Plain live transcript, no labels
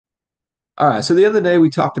All right, so the other day we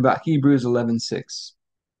talked about Hebrews 11:6. It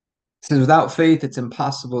says, without faith, it's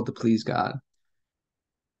impossible to please God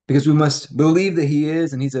because we must believe that He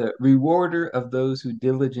is, and He's a rewarder of those who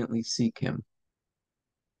diligently seek Him.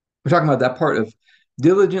 We're talking about that part of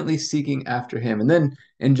diligently seeking after Him. And then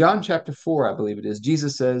in John chapter 4, I believe it is,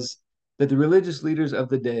 Jesus says that the religious leaders of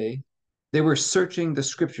the day, they were searching the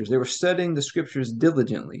scriptures, they were studying the scriptures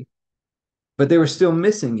diligently, but they were still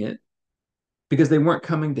missing it because they weren't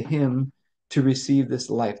coming to Him to receive this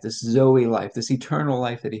life, this Zoe life, this eternal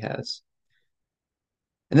life that He has.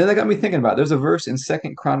 And then that got me thinking about there's a verse in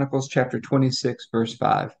Second Chronicles chapter 26, verse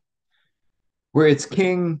 5, where it's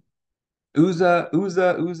King Uzziah,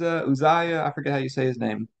 I forget how you say his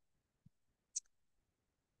name.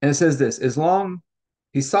 And it says this, as long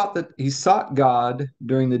he sought God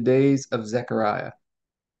during the days of Zechariah,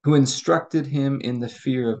 who instructed him in the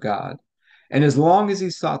fear of God. And as long as he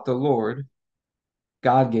sought the Lord,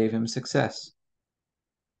 God gave him success.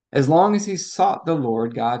 As long as he sought the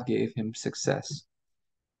Lord, God gave him success.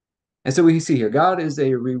 And so we see here, God is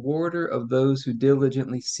a rewarder of those who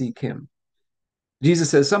diligently seek him. Jesus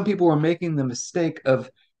says some people are making the mistake of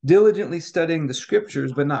diligently studying the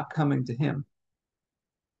scriptures, but not coming to him.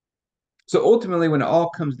 So ultimately, when it all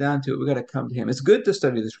comes down to it, we got to come to him. It's good to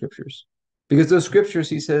study the scriptures because those scriptures,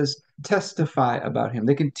 he says, testify about him.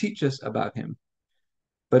 They can teach us about him.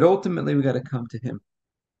 But ultimately, we got to come to him.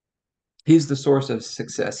 He's the source of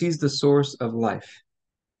success. He's the source of life.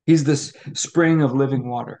 He's the spring of living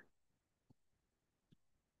water.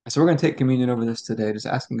 So we're going to take communion over this today, just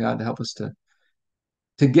asking God to help us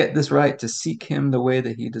to get this right, to seek him the way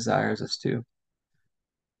that he desires us to.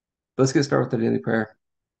 But let's get started with the daily prayer,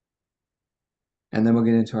 and then we'll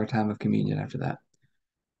get into our time of communion after that.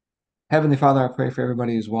 Heavenly Father, I pray for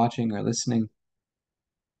everybody who's watching or listening,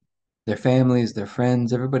 their families, their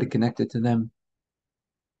friends, everybody connected to them,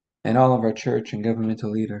 and all of our church and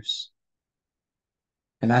governmental leaders.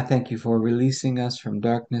 And I thank you for releasing us from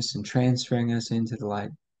darkness and transferring us into the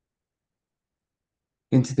light,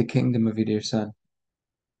 into the kingdom of your dear Son.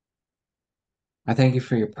 I thank you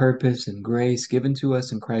for your purpose and grace given to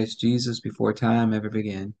us in Christ Jesus before time ever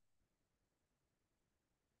began.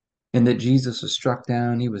 And that Jesus was struck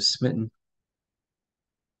down, he was smitten,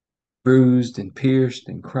 bruised and pierced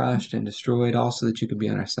and crushed and destroyed, also that you could be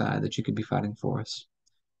on our side, that you could be fighting for us.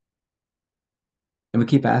 And we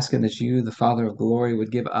keep asking that you, the Father of glory,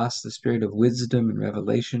 would give us the spirit of wisdom and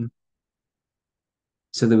revelation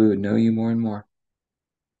so that we would know you more and more.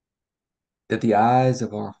 That the eyes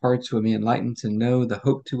of our hearts would be enlightened to know the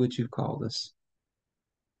hope to which you've called us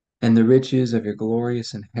and the riches of your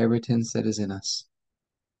glorious inheritance that is in us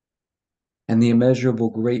and the immeasurable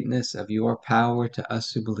greatness of your power to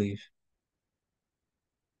us who believe.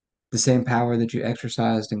 The same power that you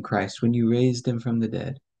exercised in Christ when you raised him from the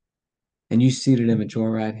dead and you seated him at your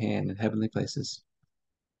right hand in heavenly places,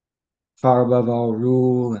 far above all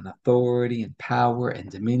rule and authority and power and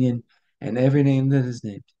dominion and every name that is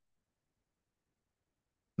named,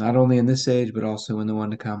 not only in this age, but also in the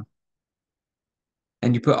one to come.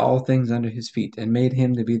 And you put all things under his feet and made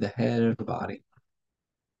him to be the head of the body,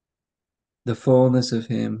 the fullness of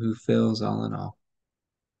him who fills all in all.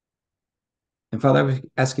 And Father, I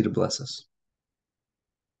ask you to bless us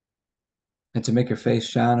and to make your face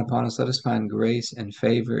shine upon us. Let us find grace and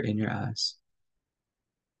favor in your eyes.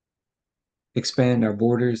 Expand our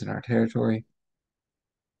borders and our territory.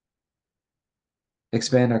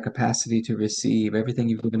 Expand our capacity to receive everything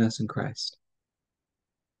you've given us in Christ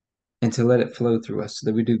and to let it flow through us so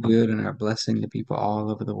that we do good and are blessing to people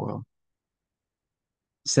all over the world.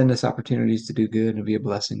 Send us opportunities to do good and be a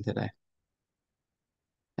blessing today.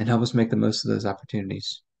 And help us make the most of those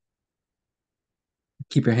opportunities.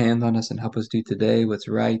 Keep your hand on us and help us do today what's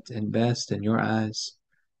right and best in your eyes.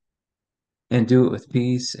 And do it with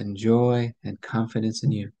peace and joy and confidence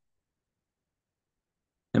in you.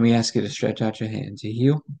 And we ask you to stretch out your hand to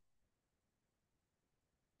heal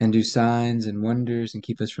and do signs and wonders and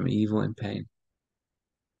keep us from evil and pain.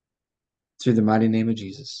 Through the mighty name of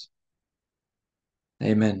Jesus.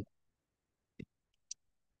 Amen.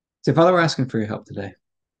 So, Father, we're asking for your help today.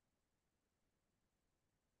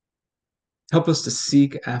 Help us to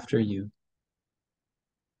seek after you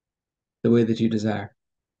the way that you desire.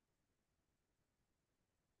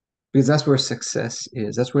 Because that's where success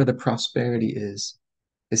is. That's where the prosperity is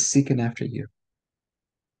seeking after you.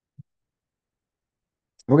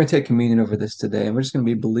 We're going to take communion over this today, and we're just going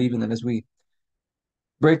to be believing that as we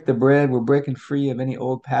break the bread, we're breaking free of any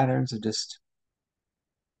old patterns of just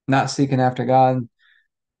not seeking after God,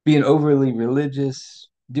 being overly religious,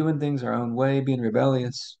 doing things our own way, being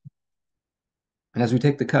rebellious. And as we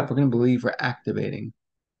take the cup, we're going to believe we're activating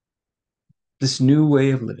this new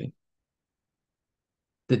way of living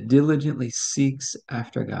that diligently seeks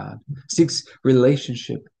after God, seeks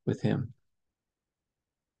relationship with Him.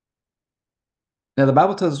 Now, the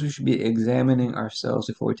Bible tells us we should be examining ourselves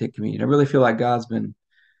before we take communion. I really feel like God's been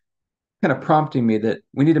kind of prompting me that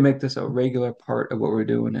we need to make this a regular part of what we're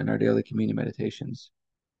doing in our daily communion meditations.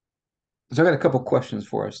 So I got a couple questions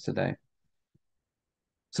for us today.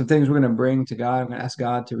 Some things we're going to bring to God. I'm going to ask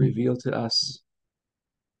God to reveal to us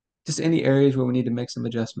just any areas where we need to make some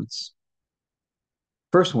adjustments.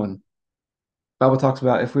 First one, Bible talks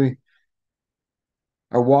about if we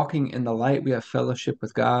are walking in the light, we have fellowship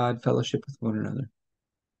with God, fellowship with one another. Is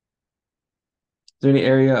there any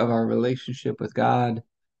area of our relationship with God,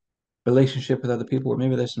 relationship with other people, where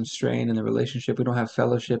maybe there's some strain in the relationship? We don't have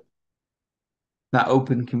fellowship, not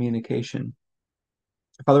open communication.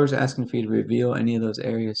 Father, we're just asking for you to reveal any of those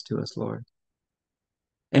areas to us, Lord.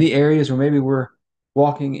 Any areas where maybe we're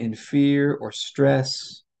walking in fear or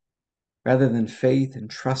stress rather than faith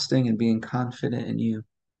and trusting and being confident in you.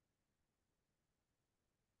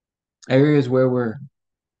 Areas where we're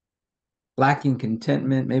lacking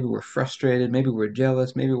contentment, maybe we're frustrated, maybe we're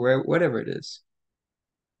jealous, maybe we're whatever it is,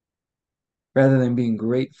 rather than being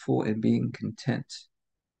grateful and being content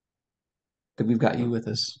that we've got you with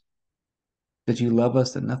us, that you love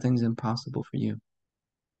us, that nothing's impossible for you.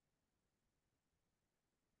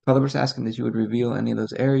 Father, we're just asking that you would reveal any of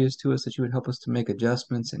those areas to us, that you would help us to make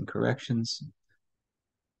adjustments and corrections.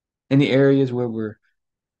 Any areas where we're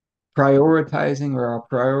prioritizing or our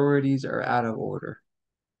priorities are out of order.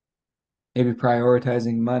 Maybe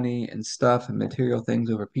prioritizing money and stuff and material things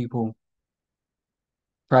over people,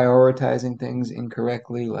 prioritizing things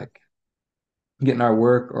incorrectly, like getting our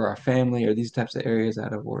work or our family or these types of areas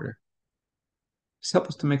out of order. Just help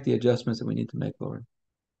us to make the adjustments that we need to make, Lord.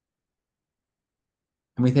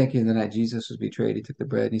 And we thank you the night Jesus was betrayed, he took the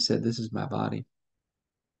bread and he said, "This is my body,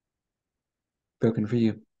 broken for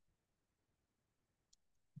you.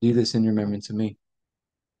 Do this in remembrance of me."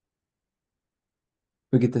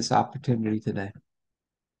 We get this opportunity today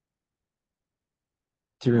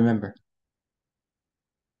to remember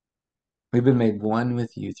we've been made one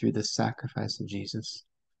with you through the sacrifice of Jesus.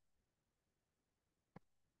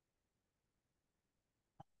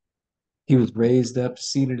 He was raised up,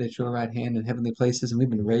 seated at your right hand in heavenly places, and we've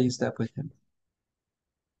been raised up with him.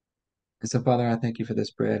 And so, Father, I thank you for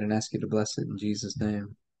this bread and ask you to bless it in Jesus'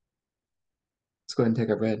 name. Let's go ahead and take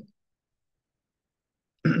our bread.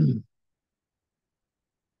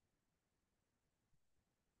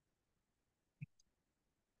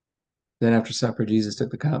 Then after supper, Jesus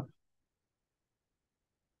took the cup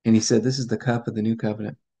and he said, "This is the cup of the new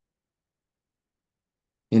covenant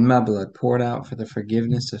in my blood, poured out for the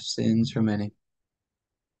forgiveness of sins for many."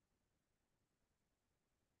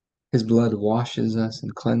 His blood washes us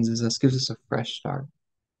and cleanses us, gives us a fresh start,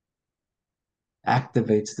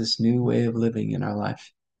 activates this new way of living in our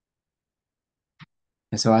life.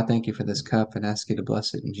 And so I thank you for this cup and ask you to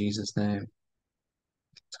bless it in Jesus' name.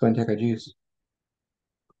 Let's go ahead and take our juice.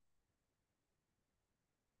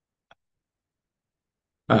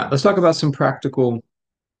 All right, let's talk about some practical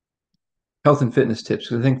health and fitness tips,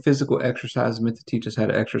 because I think physical exercise is meant to teach us how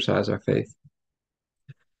to exercise our faith.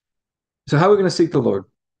 So how are we going to seek the Lord?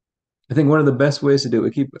 I think one of the best ways to do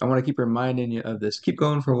it, I want to keep reminding you of this. Keep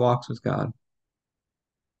going for walks with God.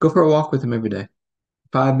 Go for a walk with him every day.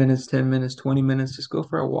 5 minutes, 10 minutes, 20 minutes. Just go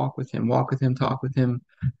for a walk with him. Walk with him, talk with him,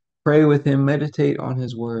 pray with him, meditate on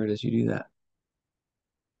his word as you do that.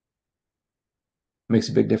 It makes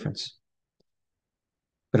a big difference.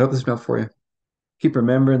 But I hope this enough for you. Keep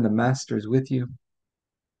remembering the master is with you.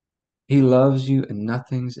 He loves you and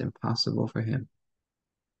nothing's impossible for him.